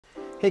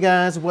Hey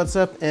guys, what's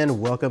up and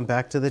welcome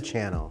back to the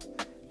channel.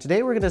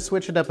 Today we're going to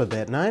switch it up a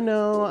bit, and I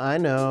know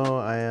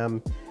I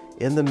am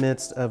in the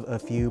midst of a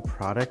few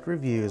product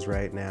reviews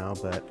right now,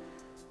 but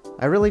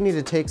I really need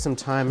to take some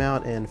time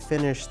out and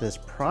finish this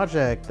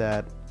project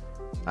that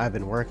I've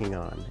been working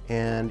on.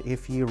 And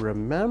if you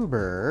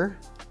remember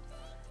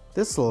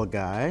this little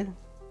guy,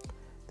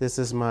 this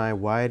is my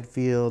wide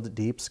field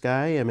deep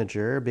sky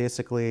imager.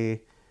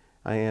 Basically,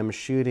 I am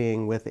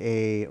shooting with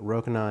a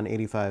Rokinon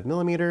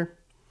 85mm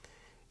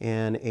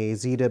and a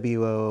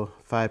ZWO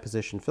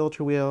 5-position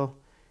filter wheel,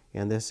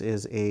 and this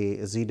is a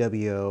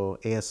ZWO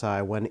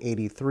ASI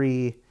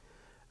 183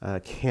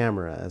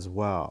 camera as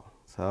well.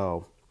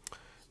 So,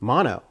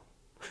 mono.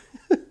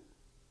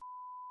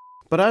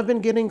 But I've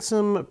been getting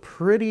some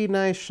pretty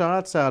nice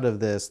shots out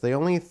of this. The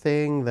only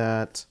thing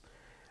that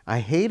I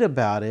hate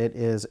about it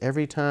is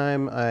every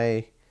time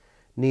I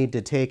need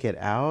to take it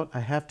out, I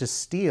have to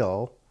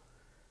steal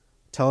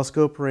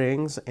telescope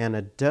rings and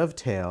a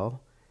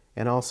dovetail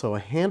and also a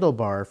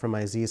handlebar from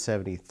my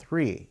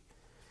Z73.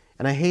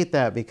 And I hate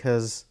that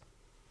because,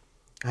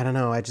 I don't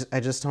know, I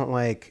just don't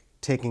like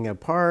taking it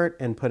apart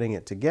and putting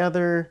it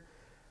together.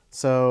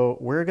 So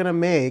we're gonna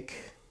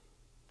make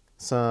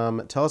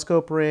some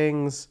telescope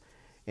rings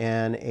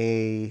and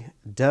a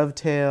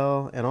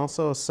dovetail and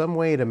also some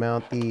way to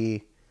mount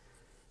the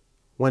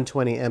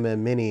 120mm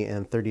mini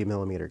and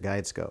 30mm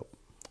guide scope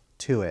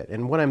to it.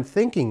 And what I'm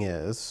thinking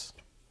is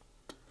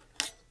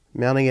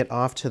mounting it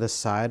off to the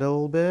side a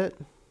little bit,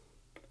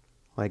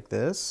 like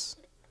this,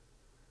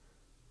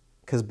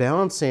 because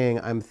balancing,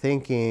 I'm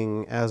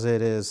thinking as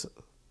it is,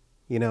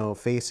 you know,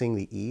 facing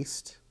the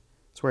east,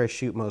 it's where I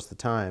shoot most of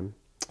the time,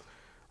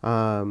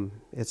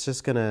 it's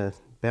just gonna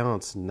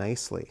balance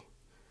nicely.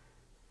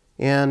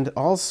 And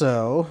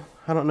also,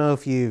 I don't know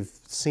if you've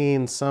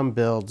seen some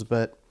builds,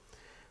 but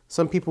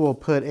some people will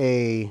put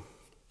and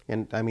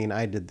I mean,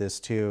 I did this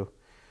too,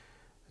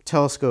 a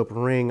telescope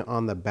ring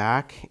on the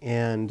back,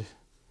 and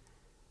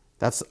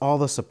that's all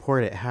the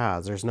support it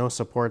has. There's no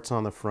supports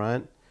on the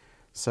front.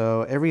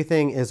 So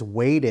everything is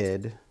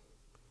weighted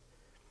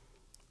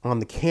on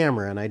the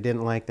camera, and I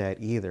didn't like that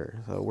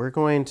either. So we're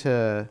going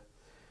to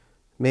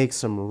make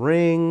some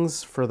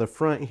rings for the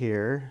front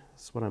here.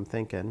 That's what I'm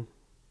thinking.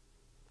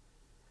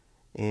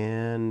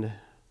 And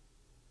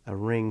a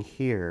ring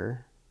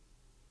here.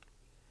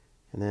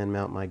 And then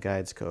mount my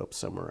guide scope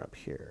somewhere up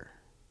here.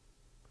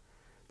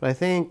 But I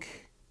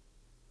think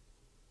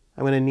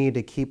I'm going to need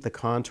to keep the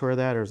contour of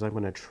that, or I'm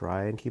going to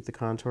try and keep the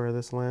contour of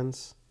this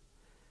lens.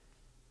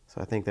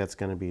 So I think that's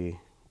going to be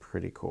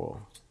pretty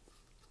cool.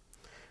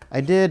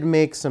 I did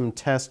make some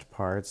test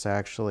parts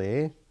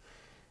actually,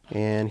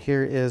 and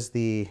here is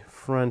the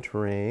front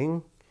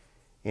ring,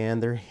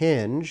 and they're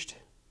hinged,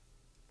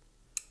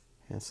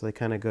 and so they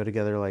kind of go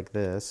together like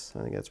this.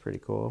 I think that's pretty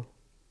cool.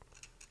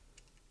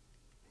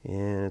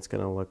 And it's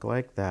going to look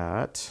like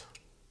that.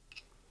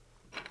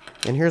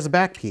 And here's the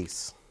back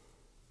piece.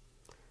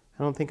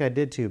 I don't think I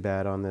did too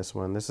bad on this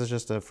one. This is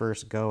just a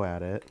first go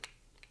at it.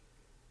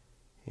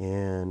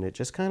 And it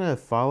just kind of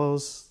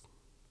follows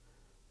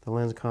the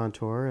lens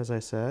contour, as I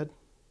said.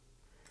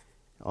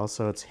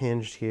 Also, it's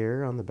hinged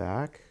here on the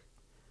back.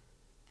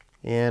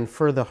 And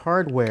for the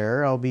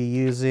hardware, I'll be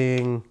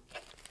using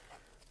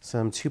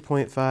some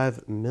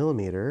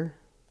 2.5mm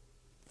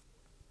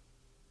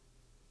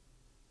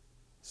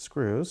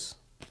screws.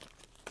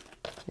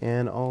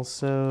 And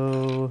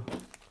also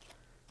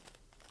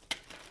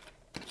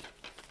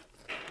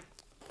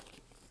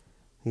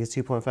these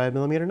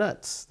 2.5mm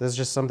nuts. This is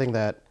just something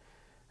that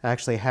I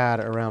actually had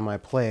around my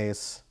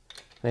place.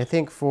 And I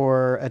think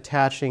for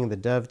attaching the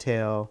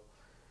dovetail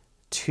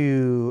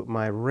to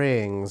my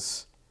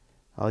rings,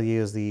 I'll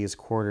use these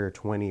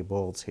 1/4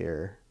 bolts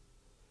here.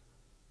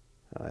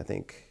 I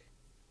think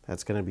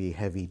that's going to be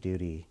heavy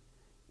duty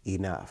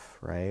enough,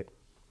 right?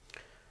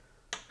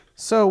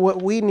 So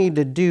what we need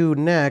to do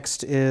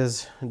next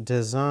is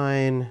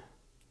design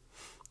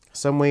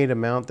some way to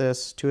mount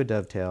this to a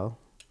dovetail.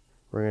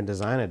 We're going to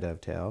design a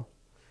dovetail,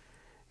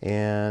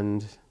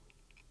 and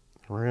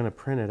we're going to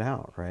print it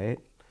out, right?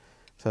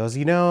 So as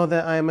you know,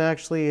 that I'm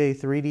actually a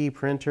 3D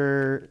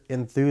printer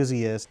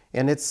enthusiast,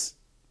 and it's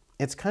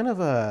kind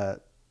of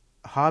a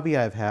hobby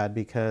I've had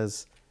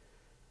because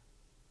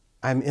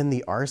I'm in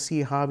the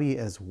RC hobby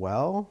as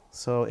well.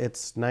 So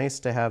it's nice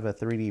to have a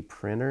 3D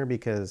printer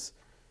because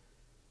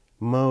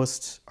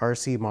most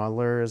RC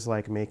modelers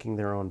like making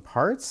their own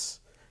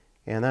parts,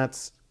 and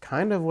that's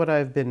kind of what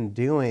I've been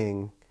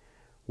doing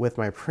with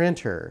my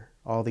printer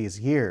all these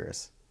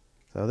years.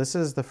 So this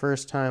is the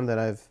first time that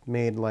I've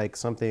made like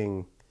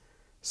something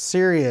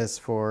serious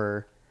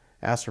for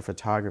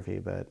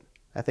astrophotography, but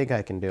I think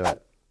I can do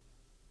it.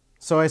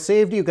 So I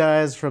saved you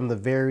guys from the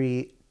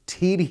very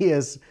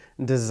tedious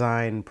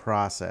design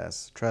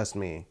process. Trust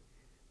me,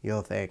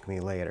 you'll thank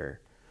me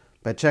later.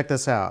 But check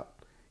this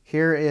out.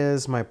 Here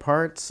is my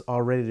parts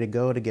all ready to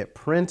go to get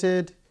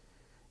printed.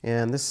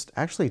 And this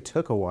actually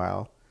took a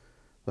while,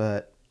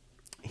 but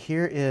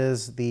here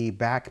is the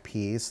back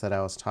piece that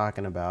I was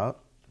talking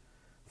about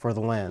for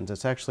the lens.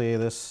 It's actually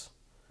this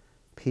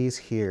piece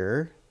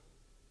here.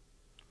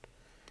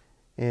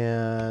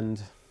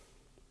 And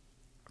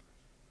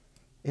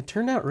it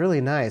turned out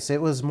really nice.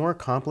 It was more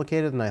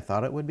complicated than I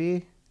thought it would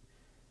be.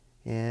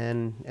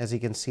 And as you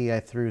can see, I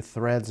threw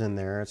threads in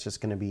there. It's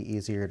just going to be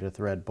easier to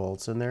thread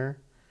bolts in there.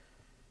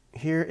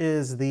 Here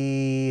is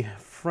the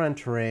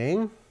front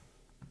ring.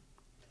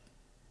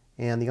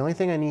 And the only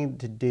thing I need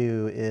to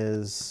do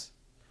is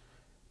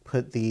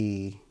put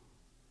the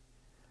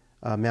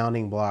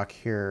mounting block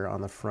here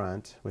on the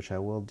front, which I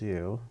will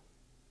do.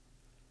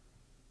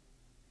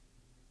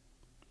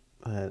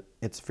 But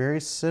it's very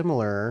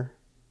similar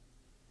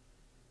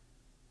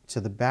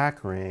to the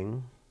back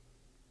ring.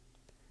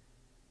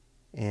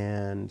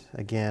 And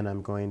again,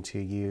 I'm going to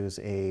use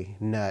a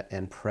nut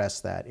and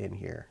press that in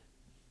here.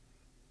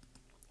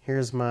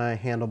 Here's my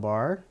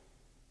handlebar.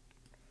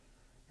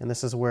 And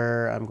this is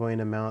where I'm going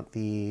to mount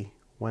the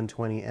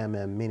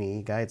 120mm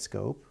mini guide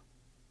scope.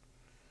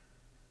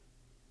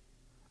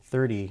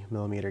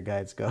 30mm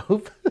guide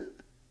scope.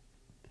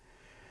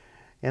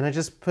 And I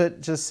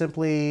just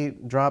simply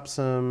drop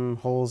some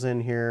holes in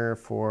here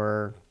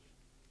for,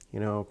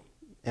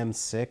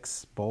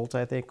 M6 bolt,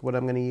 I think what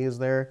I'm going to use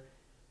there,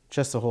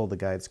 just to hold the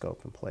guide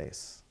scope in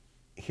place.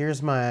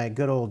 Here's my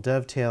good old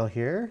dovetail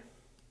here.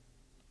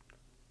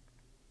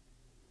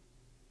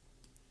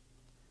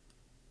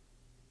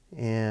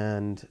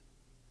 And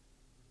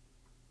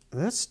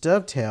this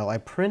dovetail, I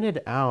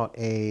printed out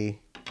a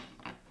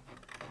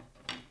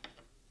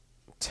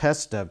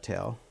test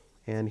dovetail,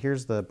 and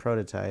here's the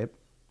prototype.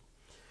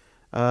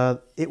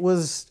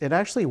 It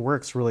actually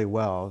works really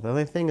well. The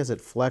only thing is it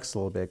flexed a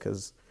little bit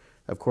because,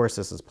 of course,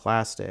 this is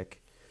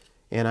plastic.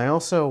 And I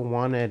also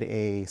wanted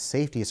a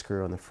safety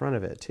screw on the front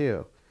of it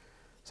too.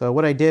 So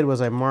what I did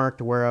was I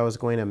marked where I was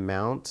going to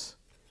mount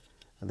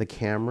the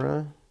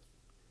camera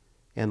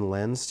and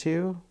lens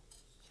to,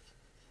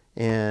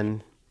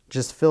 and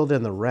just filled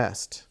in the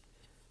rest.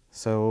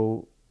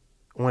 So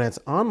when it's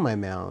on my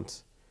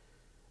mount,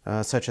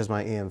 such as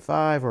my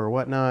AM5 or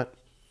whatnot,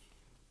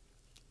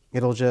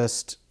 it'll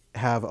just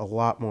have a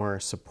lot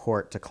more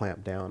support to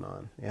clamp down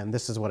on. And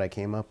this is what I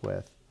came up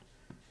with.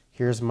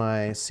 Here's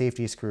my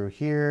safety screw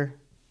here,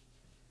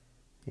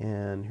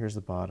 and here's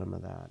the bottom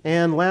of that.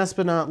 And last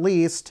but not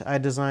least, I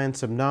designed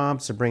some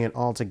knobs to bring it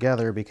all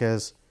together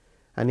because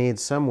I need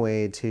some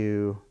way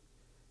to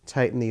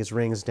tighten these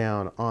rings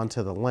down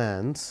onto the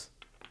lens.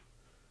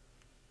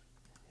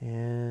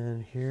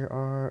 And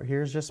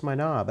here's just my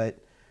knob. It's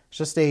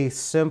just a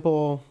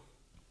simple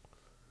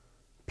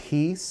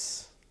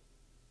piece.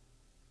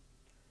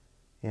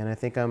 And I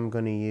think I'm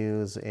going to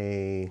use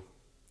I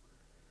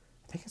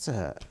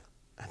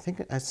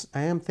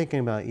am thinking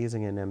about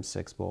using an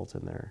M6 bolt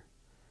in there.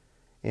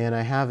 And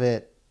I have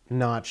it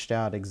notched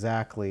out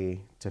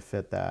exactly to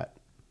fit that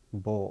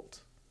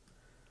bolt.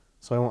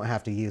 So I won't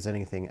have to use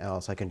anything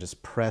else. I can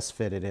just press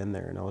fit it in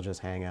there and it'll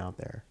just hang out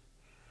there,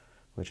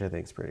 which I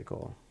think is pretty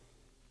cool.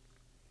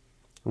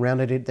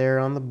 Rounded it there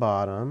on the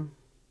bottom,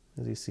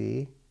 as you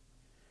see.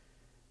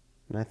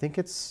 And I think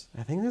it's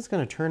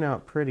going to turn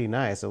out pretty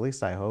nice. At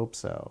least I hope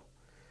so.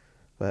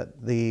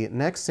 But the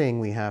next thing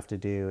we have to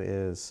do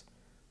is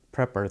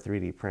prep our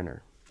 3D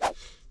printer. All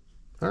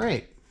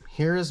right,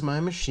 here is my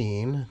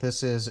machine.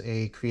 This is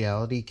a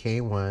Creality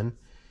K1.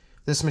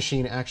 This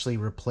machine actually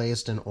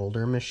replaced an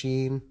older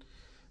machine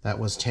that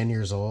was 10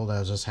 years old. I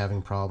was just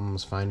having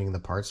problems finding the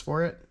parts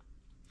for it.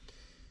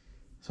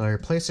 So I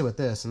replaced it with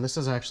this, and this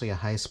is actually a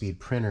high-speed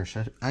printer.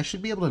 I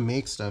should be able to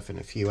make stuff in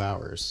a few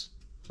hours.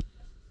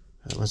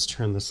 Let's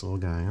turn this little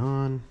guy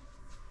on.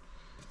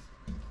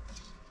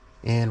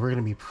 And we're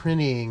going to be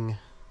printing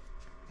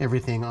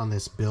everything on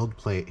this build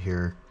plate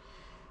here.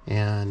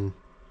 And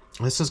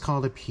this is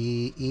called a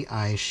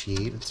PEI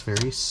sheet. It's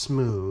very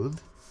smooth.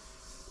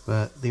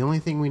 But the only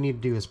thing we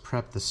need to do is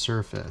prep the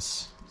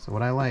surface. So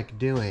what I like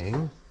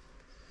doing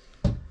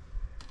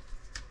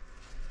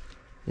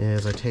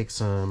is I take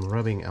some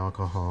rubbing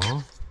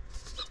alcohol.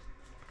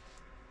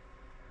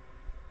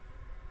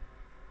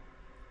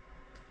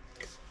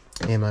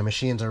 And my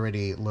machine's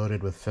already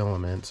loaded with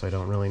filament, so I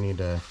don't really need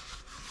to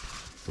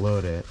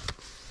load it.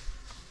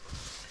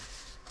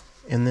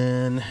 And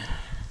then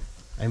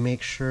I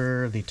make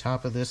sure the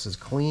top of this is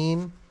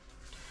clean,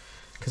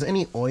 because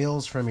any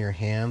oils from your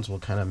hands will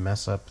kind of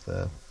mess up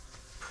the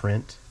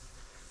print.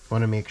 You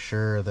want to make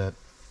sure that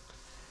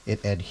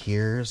it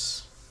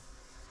adheres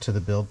to the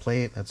build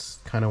plate. That's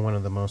kind of one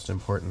of the most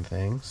important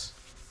things.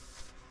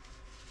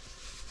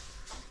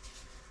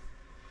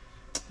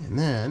 And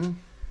then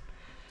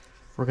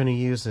we're going to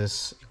use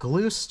this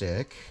glue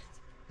stick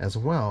as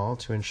well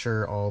to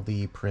ensure all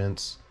the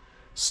prints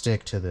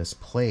stick to this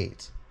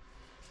plate.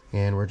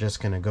 And we're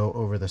just going to go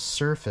over the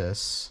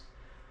surface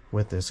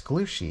with this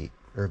glue sheet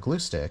or glue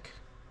stick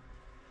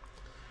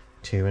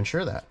to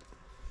ensure that.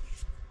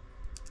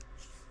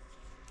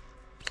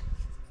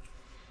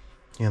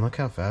 And look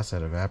how fast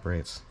that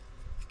evaporates.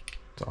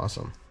 It's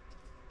awesome.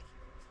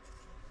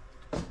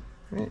 All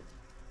right.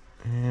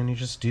 And you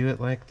just do it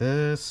like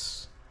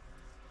this.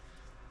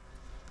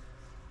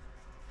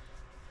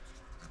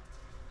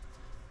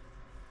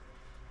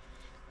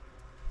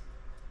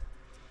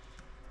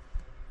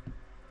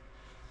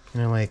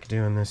 And I like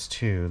doing this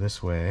too,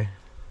 this way.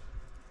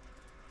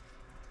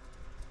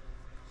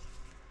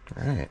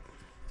 All right.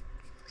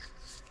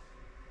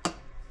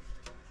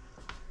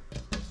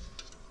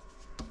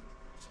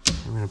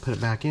 I'm going to put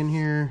it back in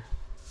here.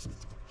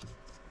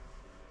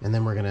 And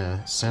then we're going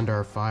to send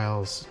our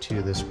files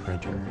to this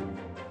printer.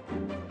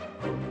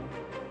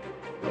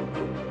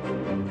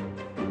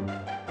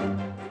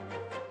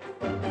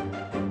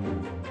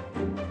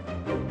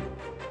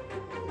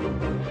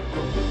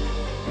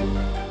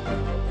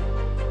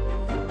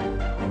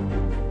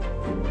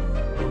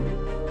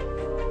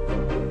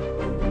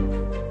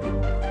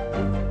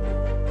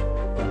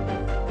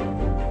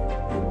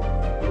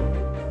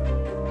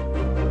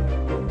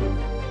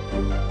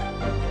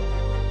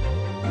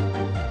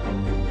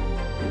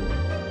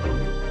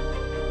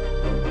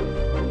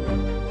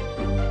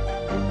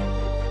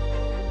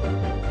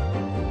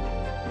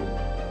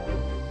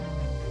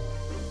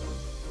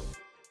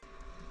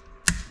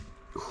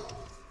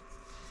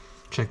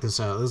 Check this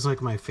out. This is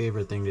like my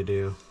favorite thing to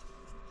do.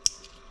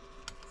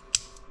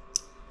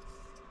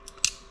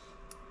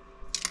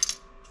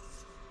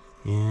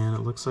 And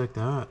it looks like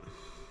that.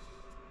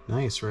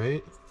 Nice,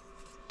 right?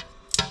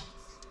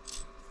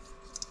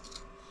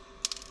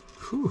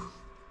 Whew,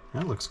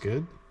 that looks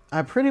good.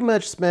 I pretty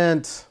much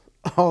spent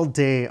all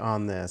day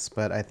on this,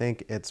 but I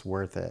think it's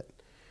worth it.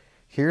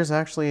 Here's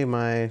actually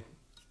my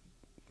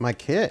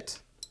kit.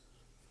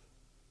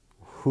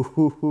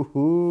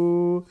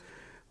 Look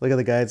at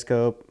the guide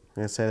scope.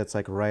 Like I said, it's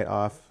like right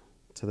off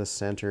to the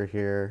center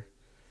here.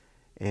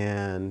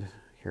 And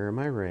here are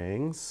my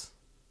rings.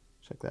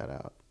 Check that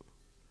out.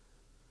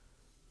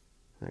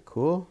 Isn't that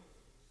cool?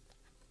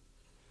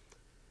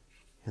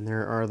 And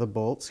there are the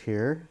bolts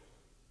here.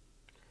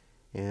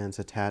 And it's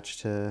attached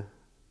to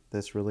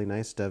this really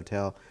nice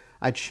dovetail.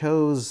 I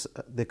chose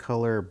the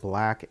color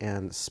black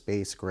and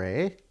space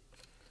gray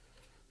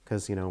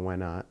because, you know, why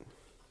not?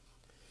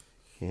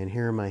 And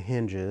here are my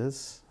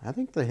hinges. I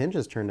think the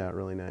hinges turned out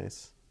really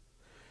nice.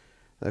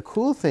 The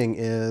cool thing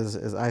is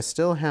I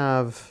still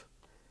have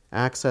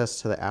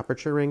access to the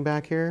aperture ring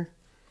back here,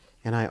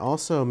 and I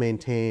also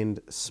maintained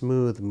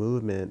smooth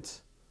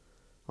movement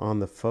on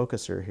the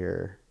focuser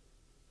here.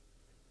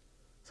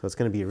 So it's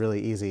going to be really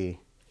easy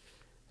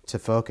to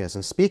focus.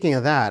 And speaking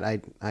of that,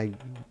 I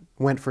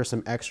went for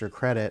some extra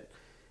credit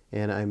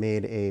and I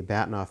made a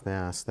Batnoff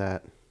mask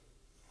that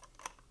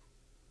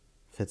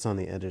fits on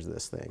the edges of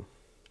this thing.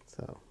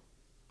 So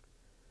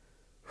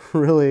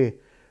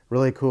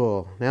really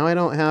cool. Now I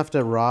don't have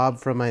to rob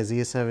from my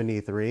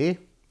Z73,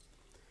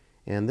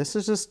 and this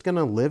is just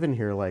gonna live in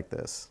here like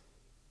this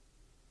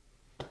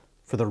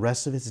for the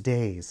rest of its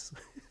days.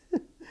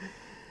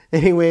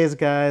 Anyways,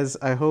 guys,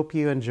 I hope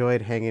you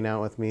enjoyed hanging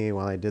out with me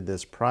while I did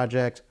this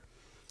project.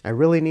 I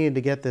really needed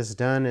to get this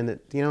done, and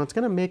it's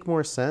gonna make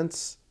more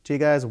sense to you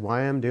guys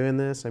why I'm doing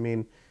this. I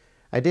mean,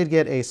 I did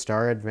get a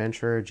Star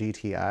Adventurer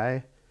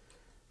GTI.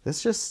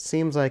 This just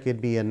seems like it'd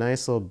be a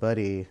nice little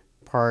buddy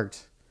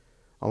parked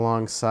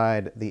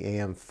alongside the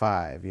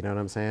AM5, you know what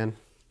I'm saying?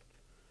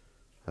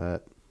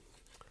 But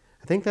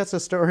I think that's a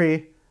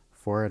story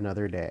for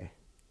another day.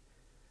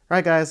 All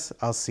right, guys,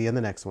 I'll see you in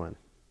the next one.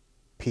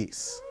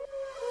 Peace.